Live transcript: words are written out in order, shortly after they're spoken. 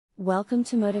Welcome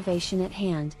to Motivation at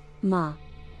Hand, Ma.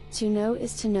 To know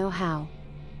is to know how.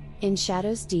 In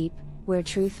shadows deep, where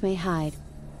truth may hide,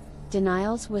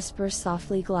 denial's whispers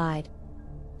softly glide.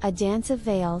 A dance of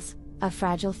veils, a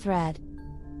fragile thread.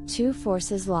 Two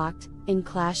forces locked, in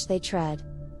clash they tread.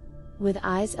 With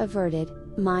eyes averted,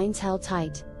 minds held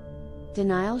tight.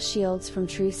 Denial shields from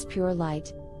truth's pure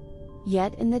light.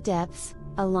 Yet in the depths,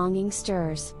 a longing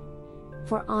stirs.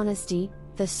 For honesty,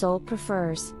 the soul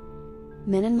prefers.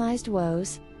 Minimized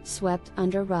woes, swept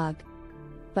under rug.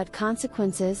 But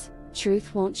consequences,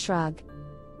 truth won't shrug.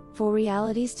 For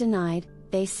realities denied,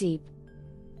 they seep.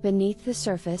 Beneath the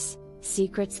surface,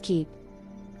 secrets keep.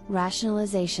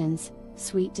 Rationalizations,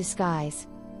 sweet disguise.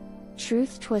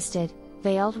 Truth twisted,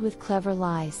 veiled with clever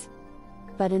lies.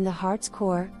 But in the heart's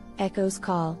core, echoes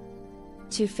call.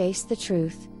 To face the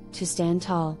truth, to stand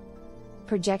tall.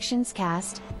 Projections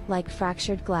cast, like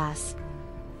fractured glass.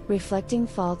 Reflecting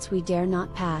faults we dare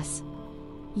not pass.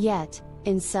 Yet,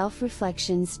 in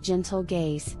self-reflection's gentle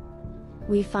gaze,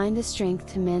 we find the strength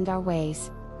to mend our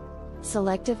ways.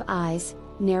 Selective eyes,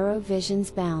 narrow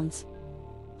vision's bounds.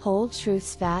 Hold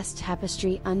truth's vast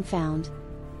tapestry unfound.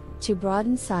 To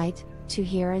broaden sight, to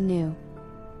hear anew.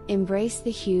 Embrace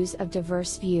the hues of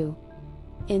diverse view.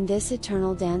 In this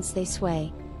eternal dance they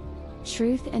sway.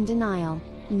 Truth and denial,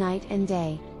 night and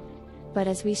day. But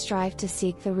as we strive to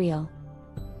seek the real,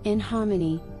 in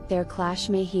harmony, their clash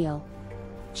may heal.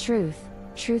 Truth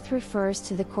refers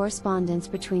to the correspondence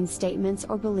between statements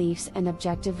or beliefs and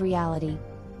objective reality.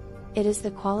 It is the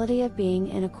quality of being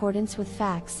in accordance with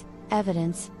facts,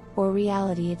 evidence, or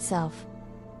reality itself.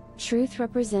 Truth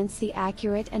represents the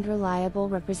accurate and reliable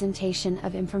representation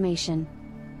of information.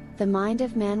 The mind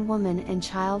of man, woman, and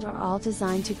child are all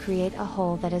designed to create a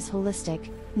whole that is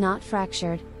holistic, not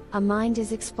fractured. A mind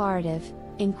is explorative,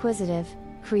 inquisitive,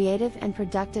 creative and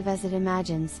productive as it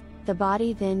imagines, the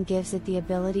body then gives it the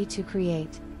ability to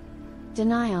create.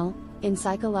 Denial, in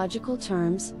psychological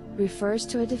terms, refers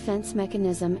to a defense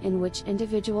mechanism in which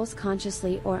individuals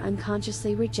consciously or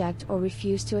unconsciously reject or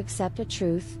refuse to accept a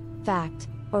truth, fact,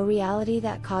 or reality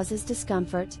that causes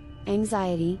discomfort,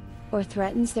 anxiety, or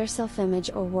threatens their self-image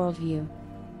or worldview.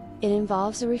 It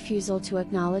involves a refusal to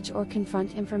acknowledge or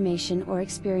confront information or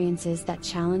experiences that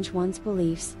challenge one's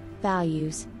beliefs,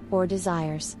 values, or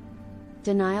desires.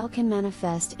 Denial can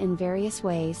manifest in various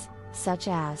ways, such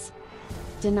as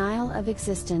denial of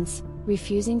existence,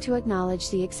 refusing to acknowledge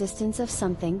the existence of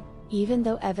something, even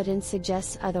though evidence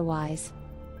suggests otherwise.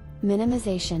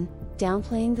 Minimization,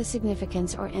 downplaying the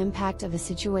significance or impact of a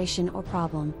situation or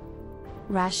problem.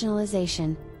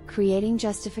 Rationalization, creating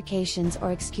justifications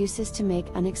or excuses to make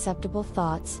unacceptable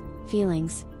thoughts,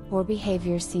 feelings, or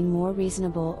behaviors seem more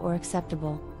reasonable or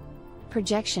acceptable.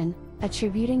 Projection,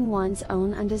 attributing one's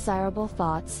own undesirable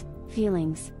thoughts,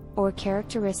 feelings, or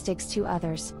characteristics to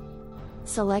others.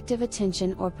 Selective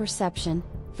attention or perception,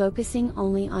 focusing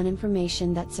only on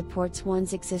information that supports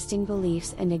one's existing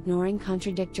beliefs and ignoring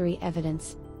contradictory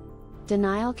evidence.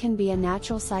 Denial can be a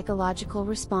natural psychological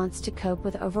response to cope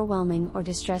with overwhelming or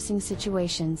distressing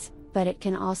situations, but it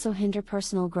can also hinder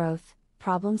personal growth,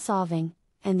 problem solving,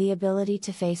 and the ability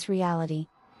to face reality.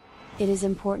 It is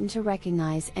important to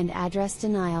recognize and address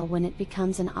denial when it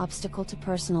becomes an obstacle to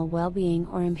personal well-being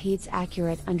or impedes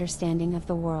accurate understanding of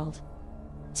the world.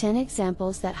 10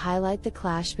 examples that highlight the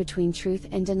clash between truth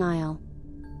and denial.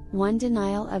 1.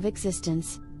 Denial of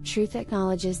existence. Truth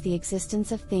acknowledges the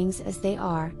existence of things as they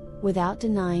are, without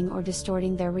denying or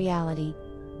distorting their reality.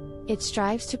 It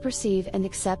strives to perceive and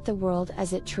accept the world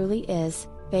as it truly is,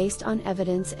 based on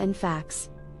evidence and facts.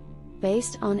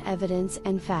 Based on evidence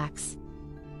and facts.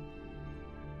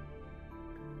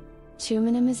 2.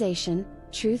 Minimization.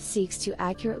 Truth seeks to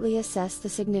accurately assess the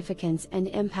significance and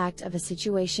impact of a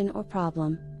situation or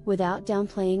problem, without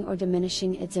downplaying or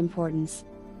diminishing its importance.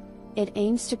 It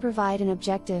aims to provide an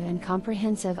objective and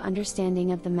comprehensive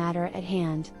understanding of the matter at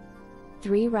hand.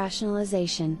 3.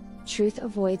 Rationalization. Truth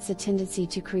avoids the tendency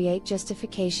to create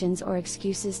justifications or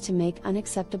excuses to make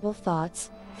unacceptable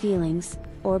thoughts, feelings,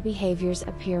 or behaviors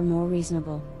appear more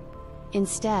reasonable.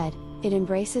 Instead, it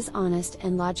embraces honest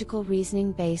and logical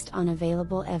reasoning based on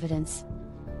available evidence.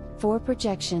 4.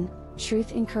 Projection.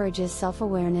 Truth encourages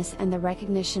self-awareness and the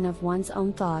recognition of one's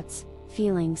own thoughts,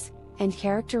 feelings, and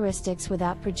characteristics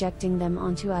without projecting them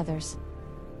onto others.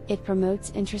 It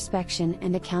promotes introspection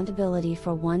and accountability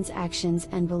for one's actions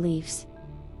and beliefs.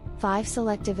 5.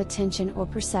 Selective attention or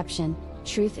perception.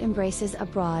 Truth embraces a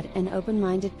broad and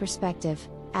open-minded perspective,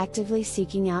 actively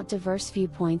seeking out diverse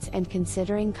viewpoints and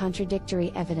considering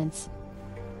contradictory evidence.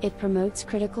 It promotes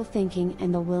critical thinking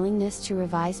and the willingness to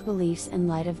revise beliefs in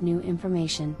light of new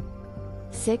information.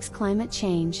 6. Climate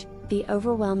change. The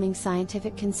overwhelming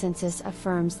scientific consensus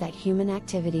affirms that human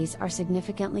activities are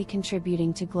significantly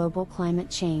contributing to global climate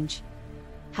change.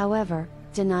 However,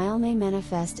 denial may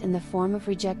manifest in the form of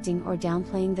rejecting or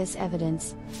downplaying this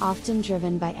evidence, often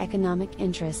driven by economic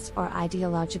interests or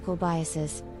ideological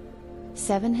biases.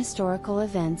 7 historical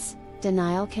events.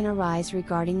 Denial can arise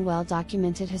regarding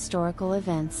well-documented historical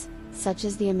events, such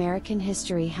as the American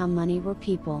history how many were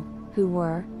people, who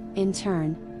were, in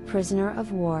turn, prisoner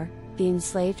of war, the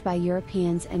enslaved by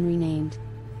Europeans and renamed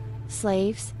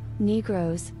slaves,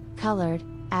 Negroes, colored,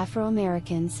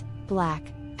 Afro-Americans, black,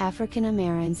 African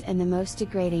Americans, and the most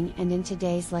degrading and in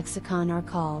today's lexicon are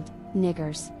called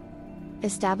niggers.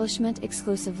 Establishment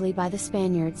exclusively by the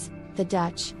Spaniards, the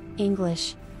Dutch,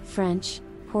 English, French,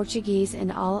 Portuguese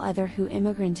and all other who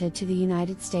immigrated to the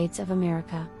United States of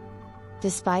America.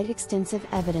 Despite extensive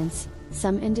evidence,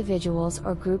 some individuals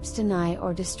or groups deny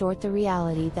or distort the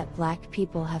reality that black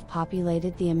people have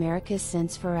populated the Americas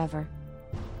since forever.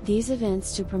 These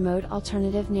events to promote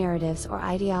alternative narratives or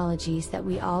ideologies that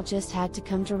we all just had to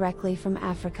come directly from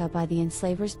Africa by the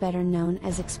enslavers better known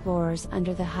as explorers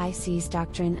under the high seas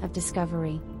doctrine of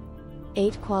discovery.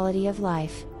 8. Quality of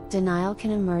life. Denial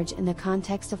can emerge in the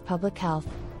context of public health,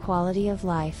 quality of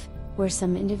life, where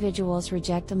some individuals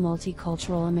reject a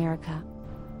multicultural America.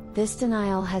 This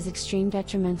denial has extreme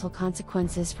detrimental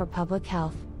consequences for public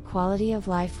health, quality of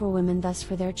life for women, thus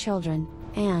for their children,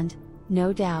 and,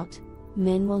 no doubt,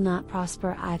 men will not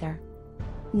prosper either.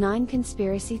 9.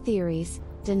 Conspiracy theories.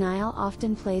 Denial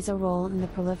often plays a role in the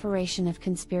proliferation of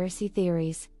conspiracy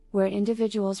theories, where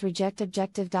individuals reject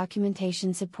objective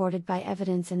documentation supported by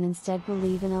evidence and instead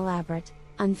believe in elaborate,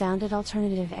 unfounded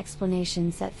alternative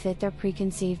explanations that fit their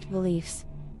preconceived beliefs.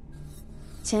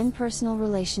 10. Personal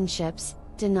relationships.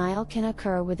 Denial can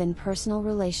occur within personal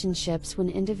relationships when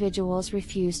individuals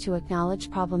refuse to acknowledge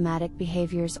problematic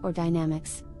behaviors or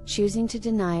dynamics, choosing to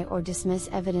deny or dismiss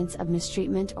evidence of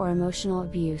mistreatment or emotional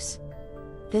abuse.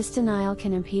 This denial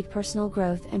can impede personal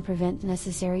growth and prevent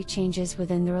necessary changes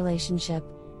within the relationship.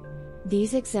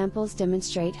 These examples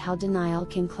demonstrate how denial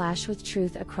can clash with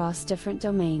truth across different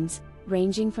domains,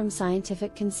 ranging from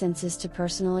scientific consensus to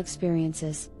personal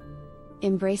experiences.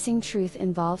 Embracing truth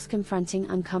involves confronting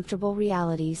uncomfortable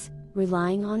realities,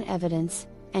 relying on evidence,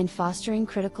 and fostering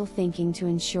critical thinking to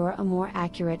ensure a more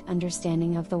accurate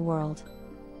understanding of the world.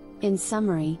 In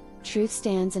summary, truth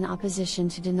stands in opposition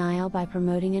to denial by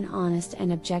promoting an honest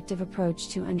and objective approach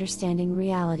to understanding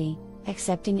reality,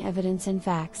 accepting evidence and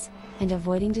facts, and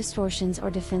avoiding distortions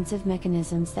or defensive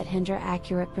mechanisms that hinder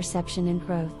accurate perception and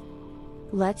growth.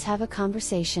 Let's have a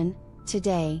conversation,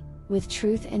 today, with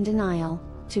truth and denial,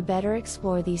 to better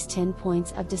explore these 10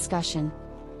 points of discussion.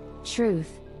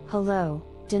 Truth. Hello,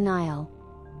 denial.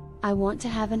 I want to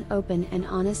have an open and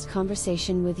honest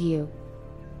conversation with you.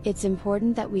 It's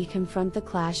important that we confront the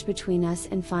clash between us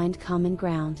and find common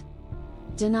ground.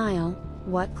 Denial.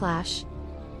 What clash?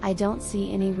 I don't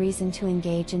see any reason to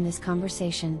engage in this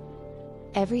conversation.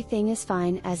 Everything is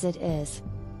fine as it is.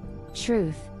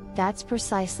 Truth. That's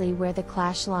precisely where the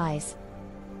clash lies.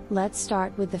 Let's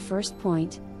start with the first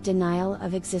point, denial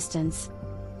of existence.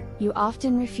 You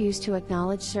often refuse to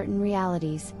acknowledge certain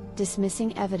realities,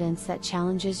 dismissing evidence that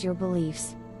challenges your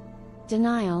beliefs.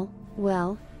 Denial.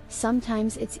 Well,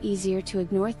 sometimes it's easier to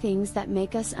ignore things that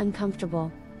make us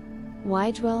uncomfortable.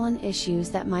 Why dwell on issues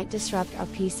that might disrupt our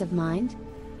peace of mind?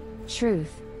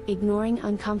 Truth. Ignoring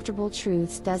uncomfortable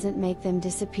truths doesn't make them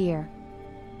disappear.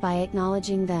 By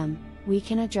acknowledging them, we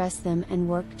can address them and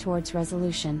work towards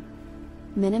resolution.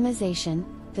 Minimization,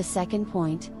 the second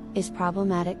point, is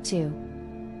problematic too.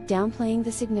 Downplaying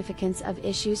the significance of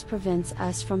issues prevents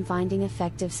us from finding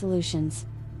effective solutions.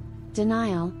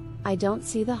 Denial. I don't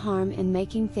see the harm in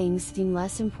making things seem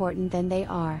less important than they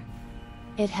are.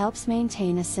 It helps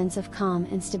maintain a sense of calm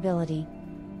and stability.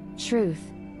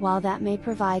 Truth. While that may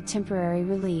provide temporary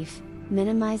relief,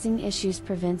 minimizing issues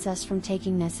prevents us from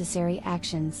taking necessary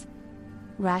actions.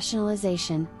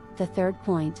 Rationalization, the third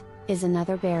point, is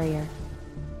another barrier.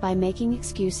 By making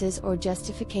excuses or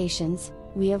justifications,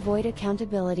 we avoid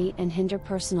accountability and hinder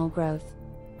personal growth.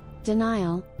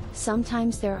 Denial.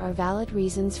 Sometimes there are valid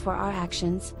reasons for our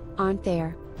actions, aren't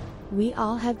there? We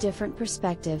all have different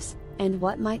perspectives, and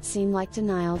what might seem like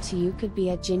denial to you could be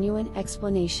a genuine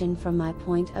explanation from my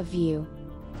point of view.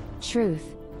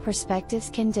 Truth.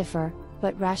 Perspectives can differ,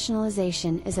 but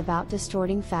rationalization is about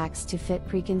distorting facts to fit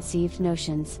preconceived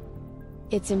notions.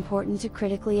 It's important to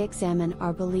critically examine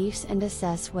our beliefs and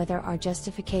assess whether our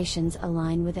justifications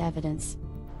align with evidence.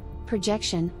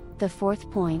 Projection, the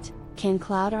fourth point, can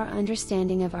cloud our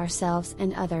understanding of ourselves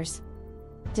and others.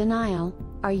 Denial.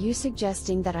 Are you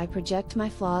suggesting that I project my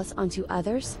flaws onto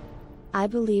others? I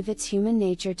believe it's human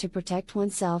nature to protect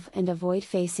oneself and avoid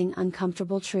facing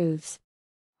uncomfortable truths.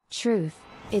 Truth: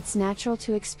 it's natural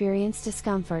to experience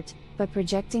discomfort, but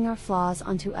projecting our flaws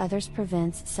onto others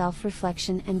prevents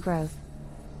self-reflection and growth.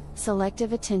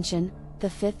 Selective attention, the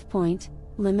fifth point,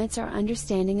 limits our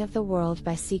understanding of the world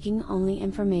by seeking only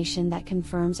information that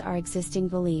confirms our existing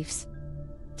beliefs.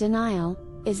 Denial: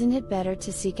 isn't it better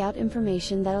to seek out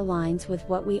information that aligns with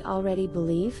what we already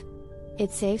believe? It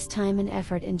saves time and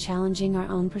effort in challenging our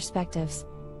own perspectives.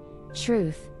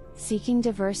 Truth: seeking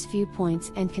diverse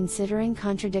viewpoints and considering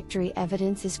contradictory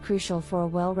evidence is crucial for a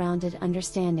well-rounded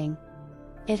understanding.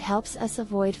 It helps us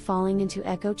avoid falling into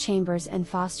echo chambers and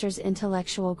fosters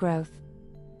intellectual growth.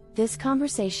 This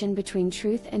conversation between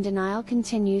truth and denial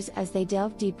continues as they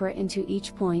delve deeper into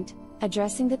each point,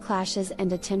 addressing the clashes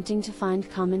and attempting to find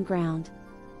common ground.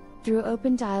 Through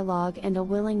open dialogue and a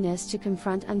willingness to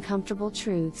confront uncomfortable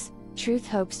truths, truth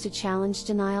hopes to challenge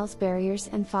denial's barriers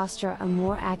and foster a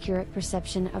more accurate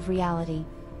perception of reality.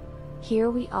 Here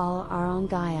we all are on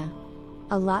Gaia.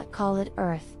 A lot call it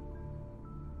Earth.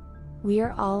 We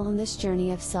are all on this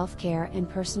journey of self-care and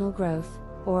personal growth,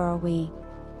 or are we?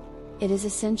 It is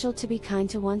essential to be kind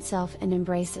to oneself and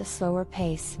embrace a slower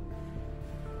pace.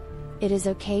 It is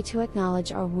okay to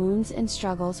acknowledge our wounds and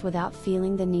struggles without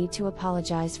feeling the need to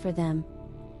apologize for them.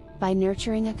 By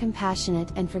nurturing a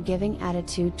compassionate and forgiving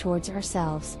attitude towards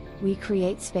ourselves, we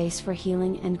create space for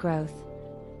healing and growth.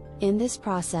 In this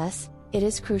process, it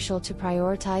is crucial to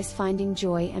prioritize finding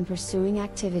joy and pursuing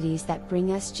activities that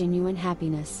bring us genuine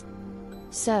happiness.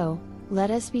 So,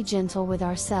 let us be gentle with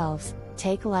ourselves,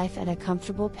 take life at a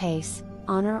comfortable pace,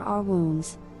 honor our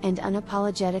wounds, and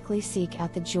unapologetically seek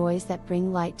out the joys that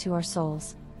bring light to our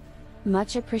souls.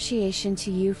 Much appreciation to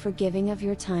you for giving of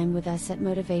your time with us at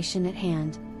Motivation at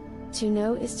Hand. To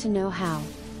know is to know how.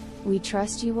 We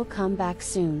trust you will come back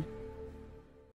soon.